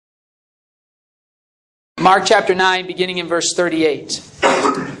Mark chapter 9, beginning in verse 38.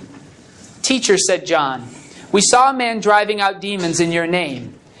 "Teacher," said John, "we saw a man driving out demons in your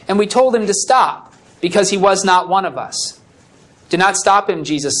name, and we told him to stop, because he was not one of us." "Do not stop him,"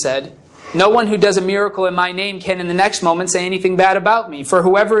 Jesus said. "No one who does a miracle in my name can in the next moment say anything bad about me, for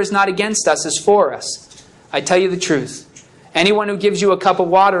whoever is not against us is for us. I tell you the truth. Anyone who gives you a cup of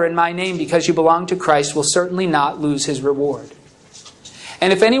water in my name because you belong to Christ will certainly not lose his reward.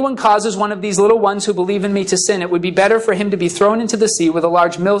 And if anyone causes one of these little ones who believe in me to sin, it would be better for him to be thrown into the sea with a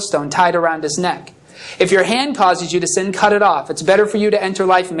large millstone tied around his neck. If your hand causes you to sin, cut it off. It's better for you to enter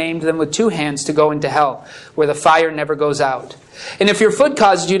life maimed than with 2 hands to go into hell, where the fire never goes out. And if your foot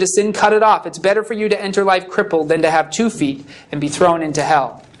causes you to sin, cut it off. It's better for you to enter life crippled than to have 2 feet and be thrown into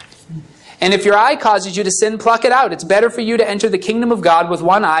hell. And if your eye causes you to sin, pluck it out. It's better for you to enter the kingdom of God with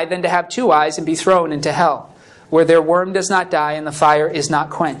 1 eye than to have 2 eyes and be thrown into hell, where their worm does not die and the fire is not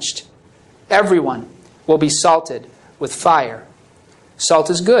quenched. Everyone will be salted with fire. Salt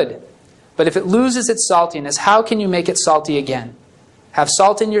is good, but if it loses its saltiness, how can you make it salty again? Have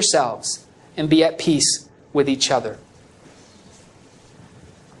salt in yourselves and be at peace with each other."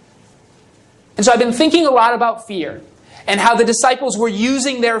 And so I've been thinking a lot about fear and how the disciples were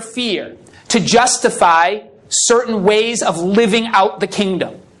using their fear to justify certain ways of living out the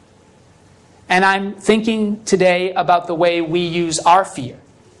kingdom. And I'm thinking today about the way we use our fear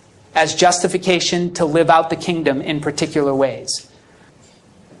as justification to live out the kingdom in particular ways.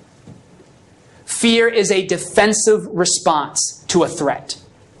 Fear is a defensive response to a threat.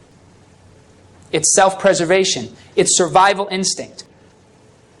 It's self-preservation. It's survival instinct.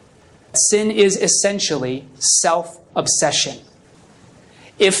 Sin is essentially self-obsession.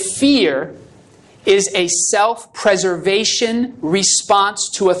 If fear is a self-preservation response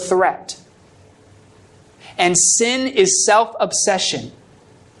to a threat, and sin is self-obsession,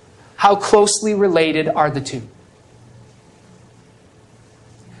 how closely related are the two?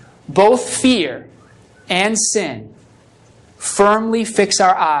 Both fear and sin firmly fix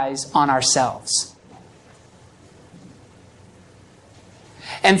our eyes on ourselves.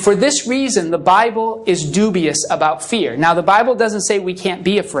 And for this reason, the Bible is dubious about fear. Now, the Bible doesn't say we can't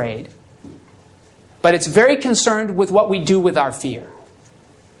be afraid, but it's very concerned with what we do with our fear.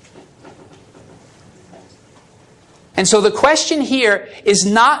 And so the question here is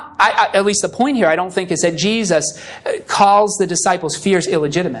not, at least the point here, I don't think, is that Jesus calls the disciples' fears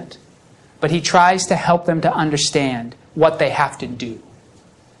illegitimate. But he tries to help them to understand what they have to do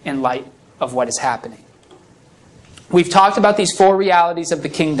in light of what is happening. We've talked about these 4 realities of the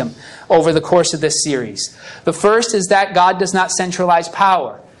kingdom over the course of this series. The first is that God does not centralize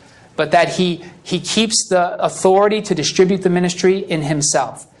power, but that He keeps the authority to distribute the ministry in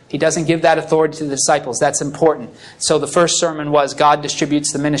Himself. He doesn't give that authority to the disciples. That's important. So the first sermon was God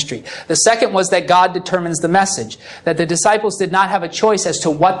distributes the ministry. The second was that God determines the message. That the disciples did not have a choice as to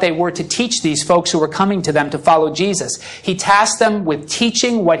what they were to teach these folks who were coming to them to follow Jesus. He tasked them with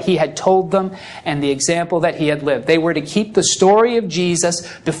teaching what He had told them and the example that He had lived. They were to keep the story of Jesus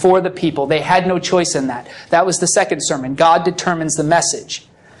before the people. They had no choice in that. That was the second sermon. God determines the message.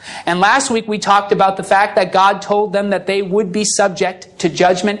 And last week we talked about the fact that God told them that they would be subject to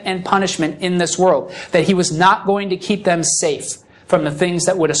judgment and punishment in this world. That He was not going to keep them safe from the things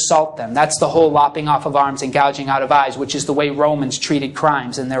that would assault them. That's the whole lopping off of arms and gouging out of eyes, which is the way Romans treated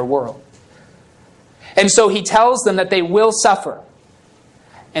crimes in their world. And so He tells them that they will suffer.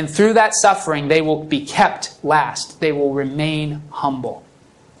 And through that suffering, they will be kept last. They will remain humble.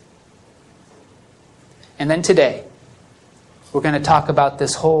 And then today, we're going to talk about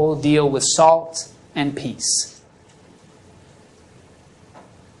this whole deal with salt and peace.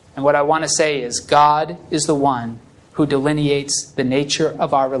 And what I want to say is God is the one who delineates the nature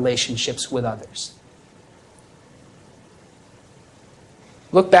of our relationships with others.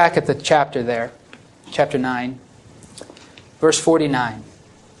 Look back at the chapter there, chapter 9, verse 49.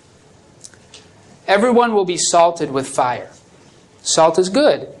 Everyone will be salted with fire. Salt is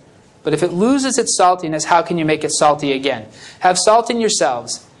good. But if it loses its saltiness, how can you make it salty again? Have salt in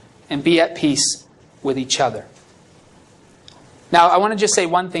yourselves and be at peace with each other. Now, I want to just say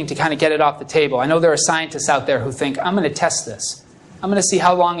one thing to kind of get it off the table. I know there are scientists out there who think, I'm going to test this. I'm going to see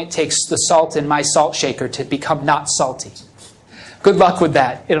how long it takes the salt in my salt shaker to become not salty. Good luck with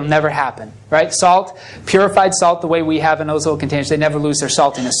that. It'll never happen, right? Salt, purified salt the way we have in those little containers, they never lose their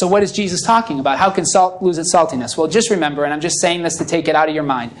saltiness. So what is Jesus talking about? How can salt lose its saltiness? Well, just remember, and I'm just saying this to take it out of your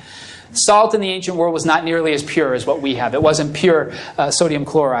mind, salt in the ancient world was not nearly as pure as what we have. It wasn't pure sodium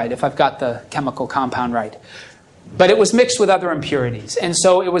chloride, if I've got the chemical compound right. But it was mixed with other impurities. And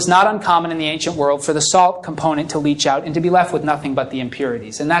so it was not uncommon in the ancient world for the salt component to leach out and to be left with nothing but the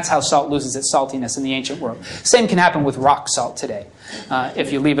impurities. And that's how salt loses its saltiness in the ancient world. Same can happen with rock salt today,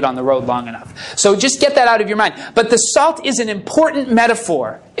 if you leave it on the road long enough. So just get that out of your mind. But the salt is an important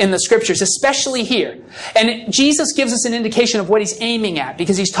metaphor in the Scriptures, especially here. And Jesus gives us an indication of what he's aiming at,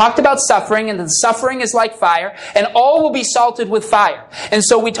 because he's talked about suffering, and the suffering is like fire, and all will be salted with fire. And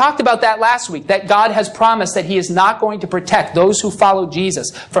so we talked about that last week, that God has promised that he is not going to protect those who follow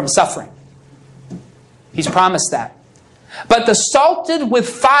Jesus from suffering. He's promised that. But the salted with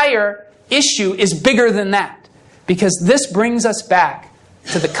fire issue is bigger than that, because this brings us back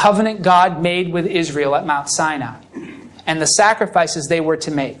to the covenant God made with Israel at Mount Sinai and the sacrifices they were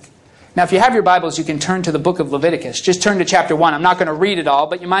to make. Now, if you have your Bibles, you can turn to the book of Leviticus. Just turn to chapter 1. I'm not going to read it all,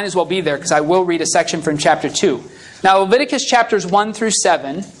 but you might as well be there, because I will read a section from chapter 2. Now, Leviticus chapters 1 through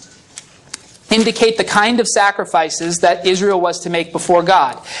 7 indicate the kind of sacrifices that Israel was to make before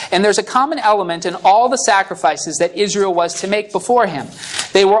God. And there's a common element in all the sacrifices that Israel was to make before him.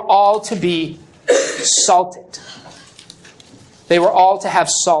 They were all to be salted. They were all to have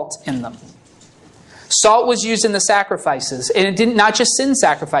salt in them. Salt was used in the sacrifices, and it didn't, not just sin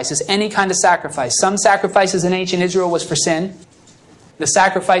sacrifices, any kind of sacrifice. Some sacrifices in ancient Israel was for sin. The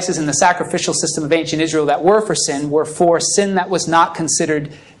sacrifices in the sacrificial system of ancient Israel that were for sin that was not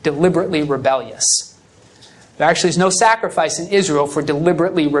considered deliberately rebellious. There actually is no sacrifice in Israel for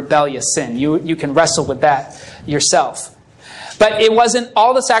deliberately rebellious sin. You can wrestle with that yourself. But it wasn't,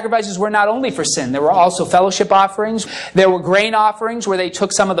 all the sacrifices were not only for sin. There were also fellowship offerings. There were grain offerings where they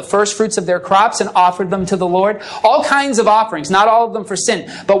took some of the first fruits of their crops and offered them to the Lord. All kinds of offerings, not all of them for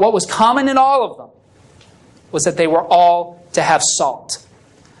sin. But what was common in all of them was that they were all to have salt.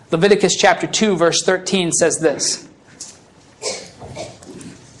 Leviticus chapter 2 verse 13 says this: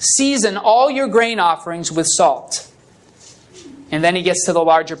 season all your grain offerings with salt. And then he gets to the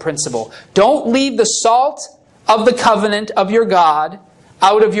larger principle. Don't leave the salt of the covenant of your God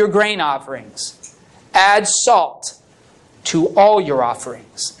out of your grain offerings. Add salt to all your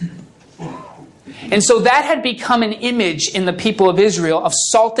offerings. And so that had become an image in the people of Israel of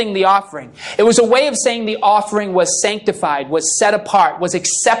salting the offering. It was a way of saying the offering was sanctified, was set apart, was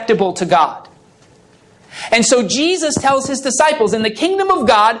acceptable to God. And so Jesus tells his disciples, in the kingdom of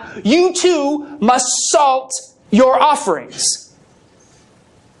God, you too must salt your offerings.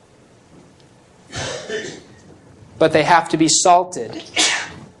 But they have to be salted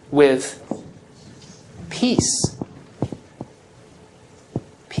with peace.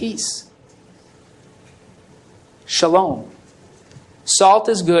 Peace. Shalom. Salt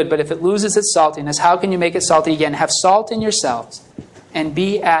is good, but if it loses its saltiness, how can you make it salty again? Have salt in yourselves and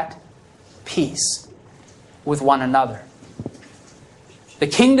be at peace with one another. The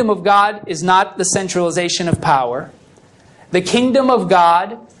kingdom of God is not the centralization of power. The kingdom of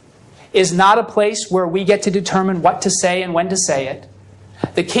God is not a place where we get to determine what to say and when to say it.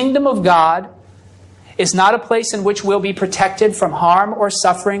 The kingdom of God is not a place in which we'll be protected from harm or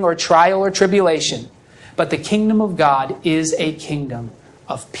suffering or trial or tribulation. But the kingdom of God is a kingdom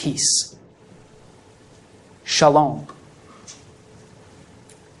of peace. Shalom.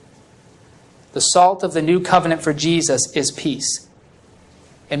 The salt of the new covenant for Jesus is peace.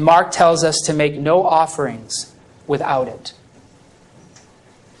 And Mark tells us to make no offerings without it.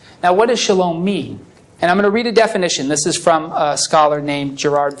 Now, what does shalom mean? And I'm going to read a definition. This is from a scholar named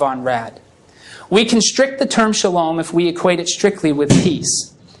Gerard von Rad. We constrict the term shalom if we equate it strictly with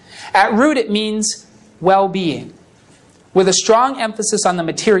peace. At root, it means well-being, with a strong emphasis on the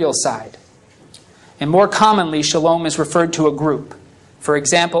material side. And more commonly, shalom is referred to a group. For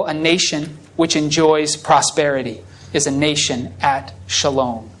example, a nation which enjoys prosperity is a nation at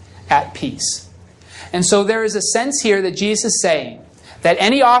shalom, at peace. And so there is a sense here that Jesus is saying that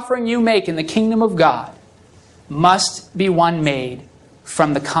any offering you make in the kingdom of God must be one made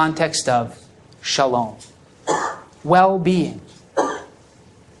from the context of shalom, well-being.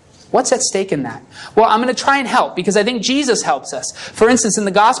 What's at stake in that? Well, I'm going to try and help, because I think Jesus helps us. For instance, in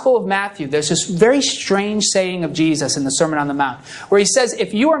the Gospel of Matthew, there's this very strange saying of Jesus in the Sermon on the Mount, where he says,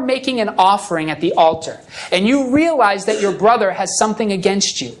 if you are making an offering at the altar, and you realize that your brother has something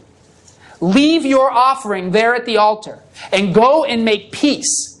against you, leave your offering there at the altar, and go and make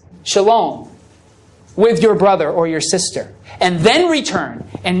peace, shalom, with your brother or your sister. And then return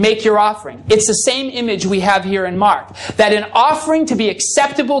and make your offering. It's the same image we have here in Mark. That an offering to be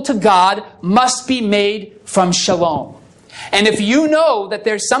acceptable to God must be made from shalom. And if you know that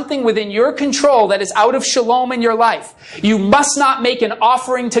there's something within your control that is out of shalom in your life, you must not make an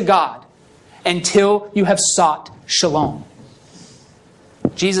offering to God until you have sought shalom.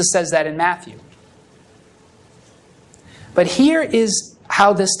 Jesus says that in Matthew. But here is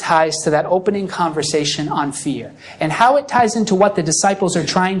how this ties to that opening conversation on fear, and how it ties into what the disciples are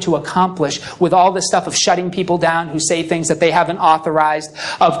trying to accomplish with all this stuff of shutting people down who say things that they haven't authorized,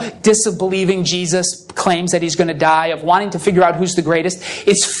 of disbelieving Jesus' claims that he's going to die, of wanting to figure out who's the greatest.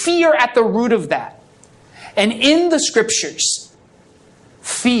 It's fear at the root of that. And in the scriptures,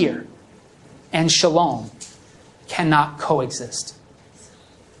 fear and shalom cannot coexist.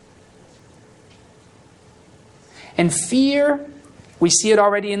 And fear, we see it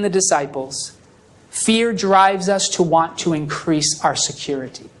already in the disciples. Fear drives us to want to increase our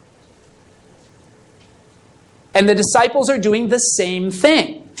security. And the disciples are doing the same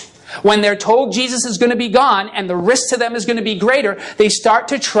thing. When they're told Jesus is going to be gone and the risk to them is going to be greater, they start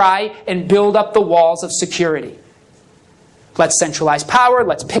to try and build up the walls of security. Let's centralize power.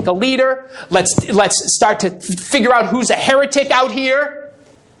 Let's pick a leader. Let's start to figure out who's a heretic out here.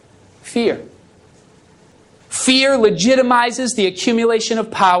 Fear. Fear legitimizes the accumulation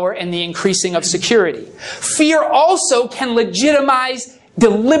of power and the increasing of security. Fear also can legitimize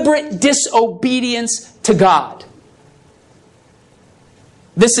deliberate disobedience to God.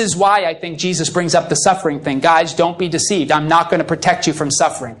 This is why I think Jesus brings up the suffering thing. Guys, don't be deceived. I'm not going to protect you from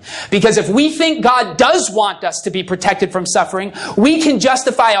suffering. Because if we think God does want us to be protected from suffering, we can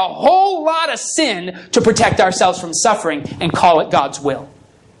justify a whole lot of sin to protect ourselves from suffering and call it God's will.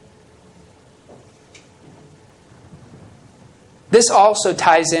 This also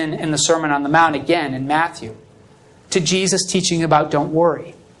ties in the Sermon on the Mount again in Matthew to Jesus teaching about don't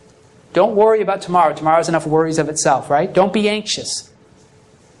worry. Don't worry about tomorrow. Tomorrow has enough worries of itself, right? Don't be anxious.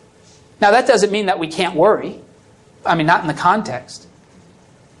 Now that doesn't mean that we can't worry. I mean, not in the context.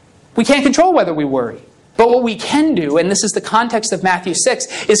 We can't control whether we worry. But what we can do, and this is the context of Matthew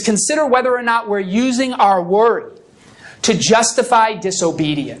 6, is consider whether or not we're using our worry to justify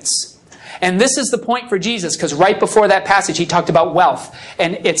disobedience. And this is the point for Jesus, because right before that passage he talked about wealth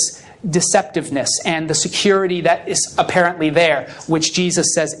and its deceptiveness and the security that is apparently there, which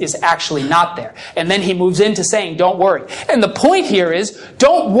Jesus says is actually not there. And then he moves into saying, don't worry. And the point here is,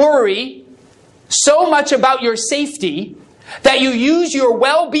 don't worry so much about your safety that you use your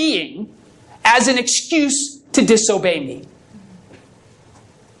well-being as an excuse to disobey me.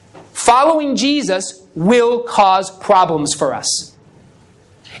 Following Jesus will cause problems for us.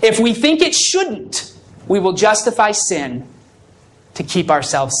 If we think it shouldn't, we will justify sin to keep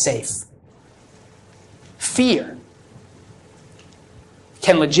ourselves safe. Fear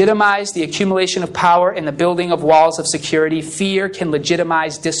can legitimize the accumulation of power and the building of walls of security. Fear can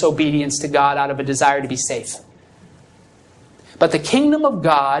legitimize disobedience to God out of a desire to be safe. But the kingdom of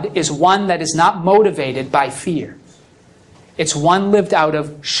God is one that is not motivated by fear. It's one lived out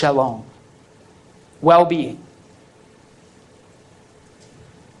of shalom, well-being.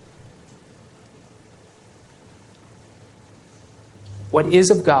 What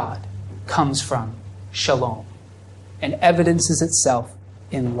is of God comes from shalom and evidences itself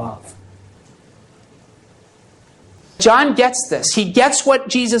in love. John gets this. He gets what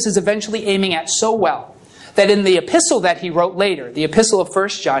Jesus is eventually aiming at so well that in the epistle that he wrote later, the epistle of 1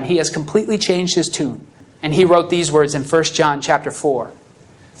 John, he has completely changed his tune. And he wrote these words in 1 John chapter 4,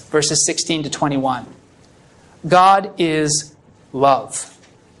 verses 16 to 21. God is love.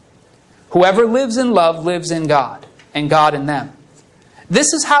 Whoever lives in love lives in God, and God in them.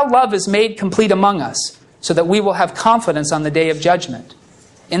 This is how love is made complete among us, so that we will have confidence on the day of judgment.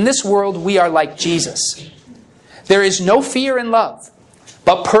 In this world, we are like Jesus. There is no fear in love,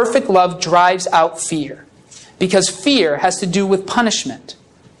 but perfect love drives out fear, because fear has to do with punishment,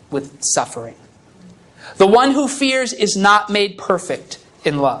 with suffering. The one who fears is not made perfect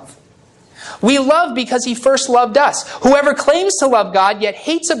in love. We love because he first loved us. Whoever claims to love God yet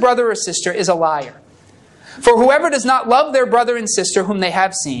hates a brother or sister is a liar. For whoever does not love their brother and sister whom they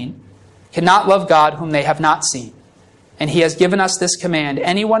have seen cannot love God whom they have not seen. And he has given us this command: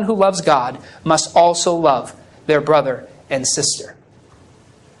 anyone who loves God must also love their brother and sister.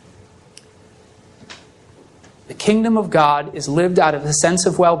 The kingdom of God is lived out of the sense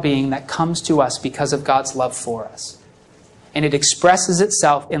of well-being that comes to us because of God's love for us. And it expresses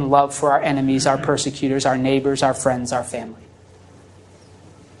itself in love for our enemies, our persecutors, our neighbors, our friends, our family.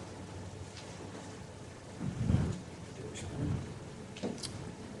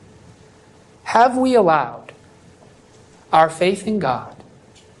 Have we allowed our faith in God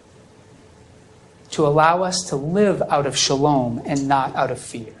to allow us to live out of shalom and not out of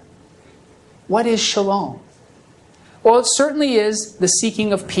fear? What is shalom? Well, it certainly is the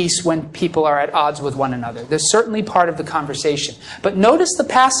seeking of peace when people are at odds with one another. There's certainly part of the conversation. But notice the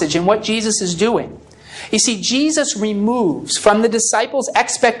passage and what Jesus is doing. You see, Jesus removes from the disciples'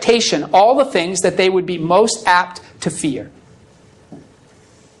 expectation all the things that they would be most apt to fear.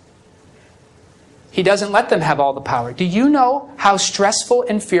 He doesn't let them have all the power. Do you know how stressful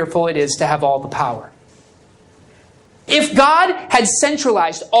and fearful it is to have all the power? If God had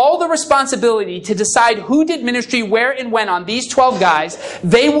centralized all the responsibility to decide who did ministry where and when on these 12 guys,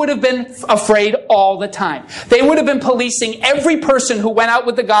 they would have been afraid all the time. They would have been policing every person who went out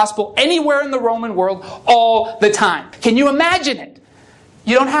with the gospel anywhere in the Roman world all the time. Can you imagine it?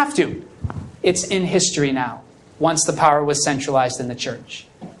 You don't have to. It's in history now, once the power was centralized in the church.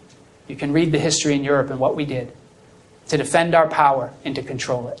 You can read the history in Europe and what we did to defend our power and to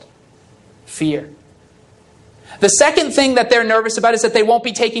control it. Fear. The second thing that they're nervous about is that they won't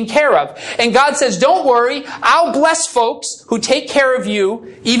be taken care of. And God says, don't worry, I'll bless folks who take care of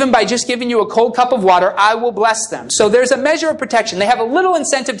you, even by just giving you a cold cup of water, I will bless them. So there's a measure of protection. They have a little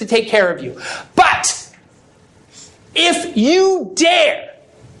incentive to take care of you. But if you dare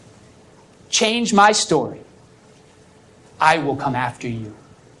change my story, I will come after you.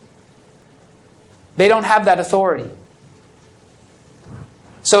 They don't have that authority.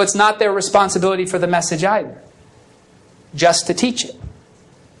 So it's not their responsibility for the message either, just to teach it.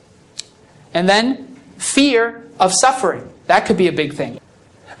 And then fear of suffering. That could be a big thing.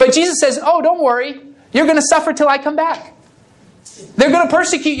 But Jesus says, oh, don't worry. You're going to suffer till I come back. They're going to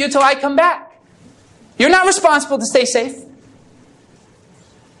persecute you till I come back. You're not responsible to stay safe.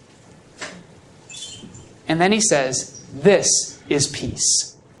 And then he says, this is peace.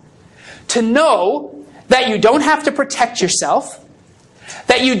 To know that you don't have to protect yourself,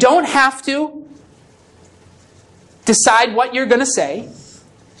 that you don't have to decide what you're going to say,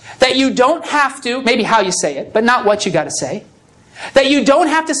 that you don't have to, maybe how you say it, but not what you got to say, that you don't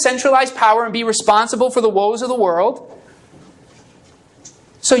have to centralize power and be responsible for the woes of the world,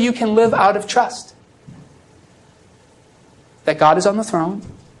 so you can live out of trust. That God is on the throne,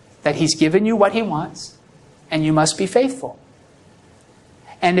 that He's given you what He wants, and you must be faithful.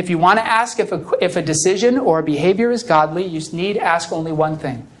 And if you want to ask if a decision or a behavior is godly, you need to ask only one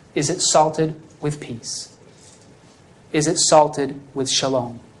thing. Is it salted with peace? Is it salted with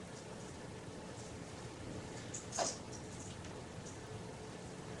shalom?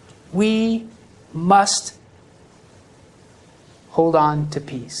 We must hold on to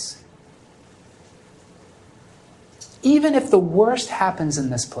peace. Even if the worst happens in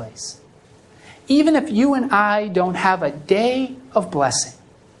this place, even if you and I don't have a day of blessing,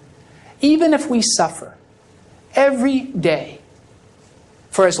 even if we suffer every day,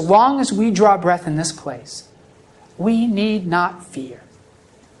 for as long as we draw breath in this place, we need not fear.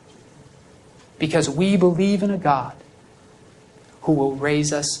 Because we believe in a God who will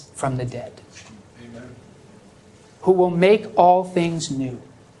raise us from the dead. Amen. Who will make all things new.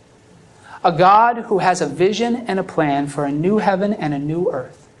 A God who has a vision and a plan for a new heaven and a new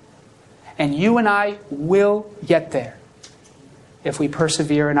earth. And you and I will get there if we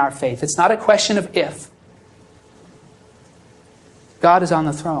persevere in our faith. It's not a question of if. God is on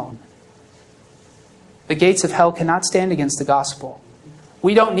the throne. The gates of hell cannot stand against the gospel.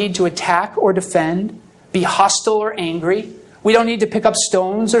 We don't need to attack or defend, be hostile or angry. We don't need to pick up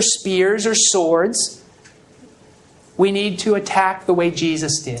stones or spears or swords. We need to attack the way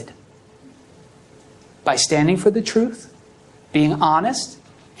Jesus did. By standing for the truth, being honest,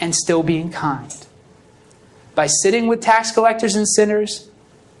 and still being kind. By sitting with tax collectors and sinners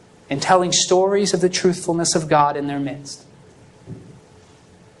and telling stories of the truthfulness of God in their midst.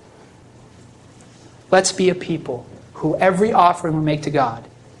 Let's be a people who every offering we make to God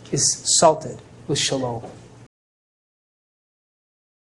is salted with shalom.